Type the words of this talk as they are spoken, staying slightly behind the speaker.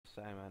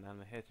Simon, and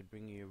I'm here to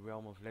bring you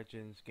Realm of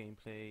Legends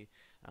gameplay.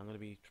 I'm gonna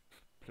be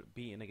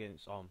beating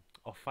against or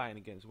fighting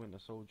against Winter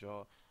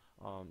Soldier.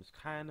 It's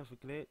kind of a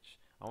glitch,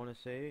 I want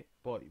to say,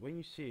 but when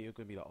you see it, you're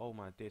gonna be like, oh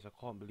my days, I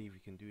can't believe we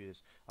can do this.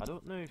 I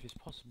don't know if it's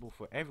possible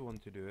for everyone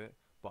to do it,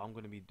 but I'm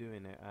gonna be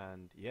doing it,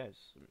 and yes,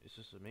 it's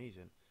just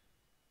amazing.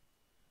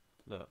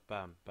 Look,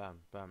 bam,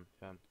 bam, bam,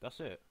 bam. That's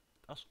it.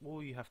 That's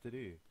all you have to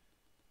do.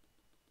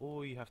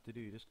 All you have to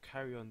do, just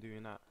carry on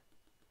doing that.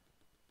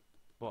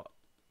 But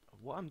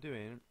what I'm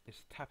doing is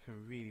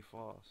tapping really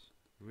fast,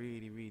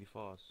 really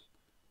fast.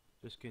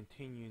 Just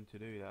continuing to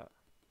do that.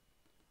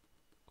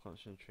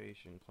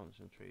 Concentration,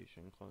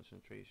 concentration,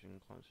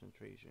 concentration,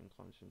 concentration,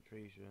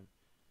 concentration.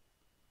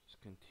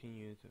 Just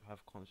continue to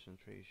have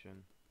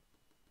concentration.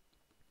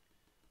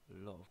 A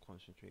lot of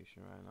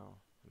concentration right now.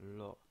 A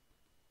lot.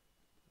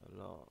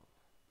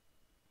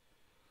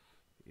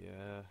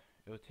 Yeah,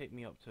 it'll take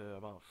me up to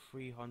about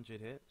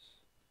 300 hits.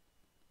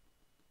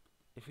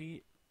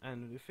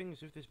 And the thing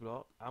is with this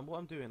block, and what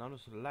I'm doing, I'm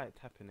just light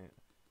tapping it.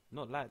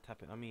 Not light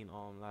tapping, I mean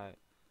like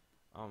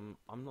I'm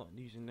not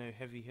using no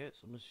heavy hits.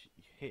 I'm just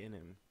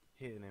hitting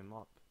him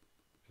up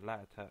with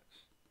light attacks.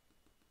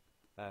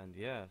 And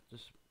yeah,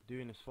 just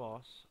doing this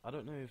fast. I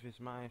don't know if it's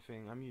my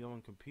thing. I'm using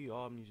on computer.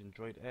 I'm using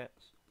Droid X.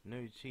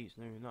 No cheats,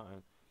 no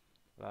nothing.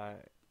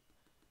 Like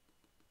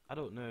I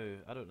don't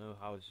know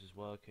how this is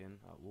working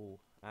at all.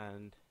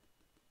 And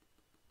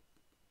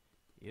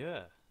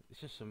yeah, it's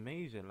just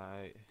amazing.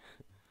 Like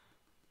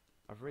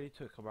I've already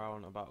took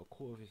around about a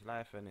quarter of his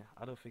life, and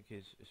I don't think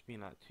it's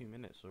been like 2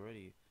 minutes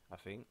already. I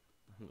think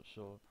I'm not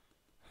sure.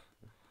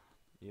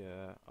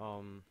 Yeah.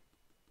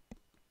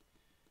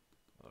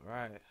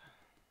 Alright.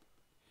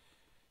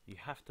 You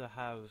have to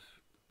have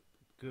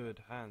good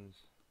hands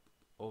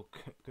or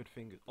good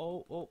fingers.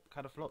 Oh,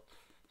 kind of flopped.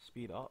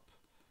 Speed up.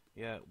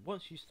 Yeah.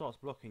 Once you start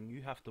blocking,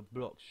 you have to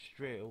block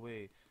straight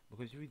away,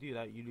 because if you do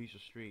that, you lose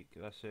your streak.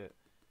 That's it.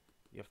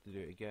 You have to do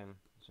it again.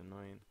 It's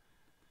annoying.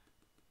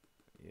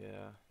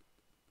 Yeah.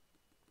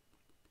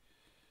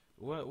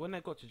 When I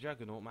got to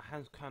Juggernaut, my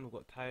hands kind of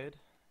got tired.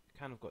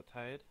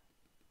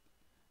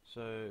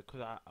 So,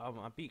 cause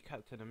I beat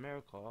Captain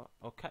America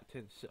or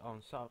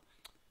South.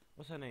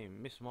 What's her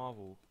name? Miss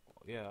Marvel.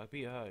 Yeah, I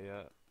beat her.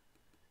 Yeah,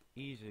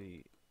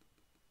 easily.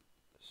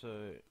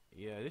 So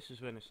yeah, this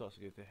is when it starts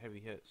to get to heavy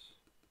hits.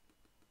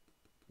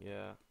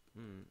 Yeah.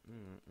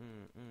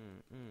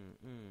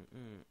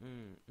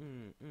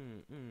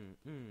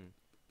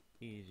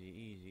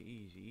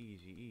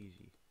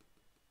 Easy.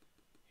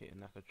 Hitting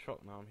like a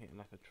truck now. I'm hitting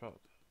like a truck.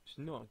 It's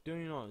not. Do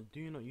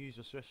not use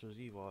your specials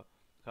either.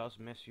 Cause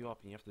mess you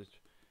up, and you have to.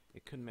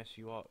 It could mess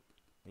you up,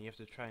 and you have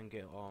to try and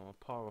get a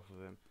par off of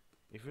him.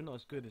 If you're not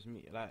as good as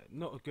me, like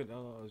not as good.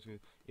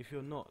 If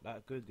you're not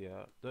that good,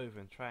 yeah, don't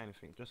even try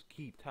anything. Just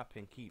keep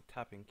tapping,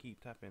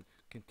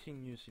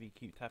 continuously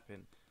keep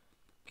tapping.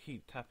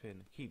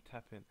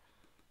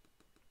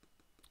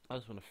 I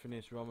just want to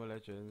finish Realm of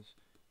Legends,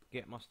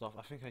 get my stuff.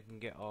 I think I can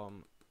get I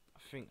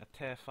think a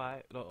tier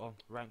 5,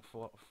 rank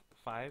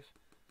 5.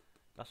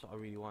 That's what I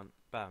really want.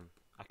 Bam,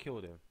 I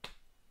killed him.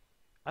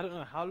 I don't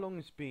know how long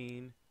it's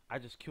been. I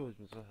just killed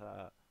him just like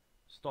that.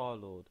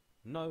 Star-Lord.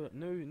 No,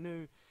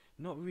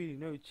 not really.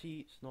 No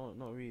cheats.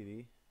 Not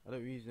really. I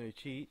don't use no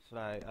cheats.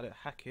 Like I don't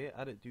hack it.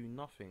 I don't do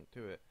nothing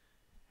to it.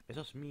 It's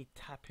just me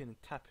tapping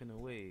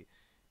away.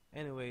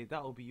 Anyway,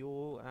 that'll be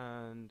all.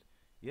 And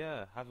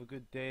yeah, have a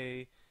good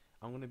day.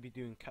 I'm gonna be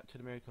doing Captain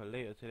America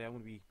later today. I'm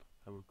gonna be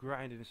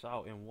grinding this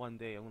out in one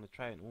day. I'm gonna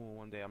try it all in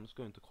one day. I'm just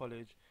going to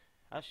college.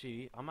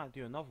 Actually, I might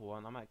do another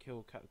one. I might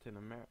kill Captain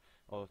America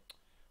or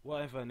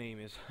whatever her name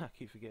is. I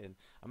keep forgetting.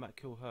 I might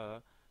kill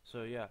her.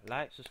 So yeah,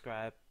 like,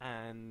 subscribe,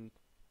 and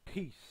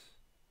peace.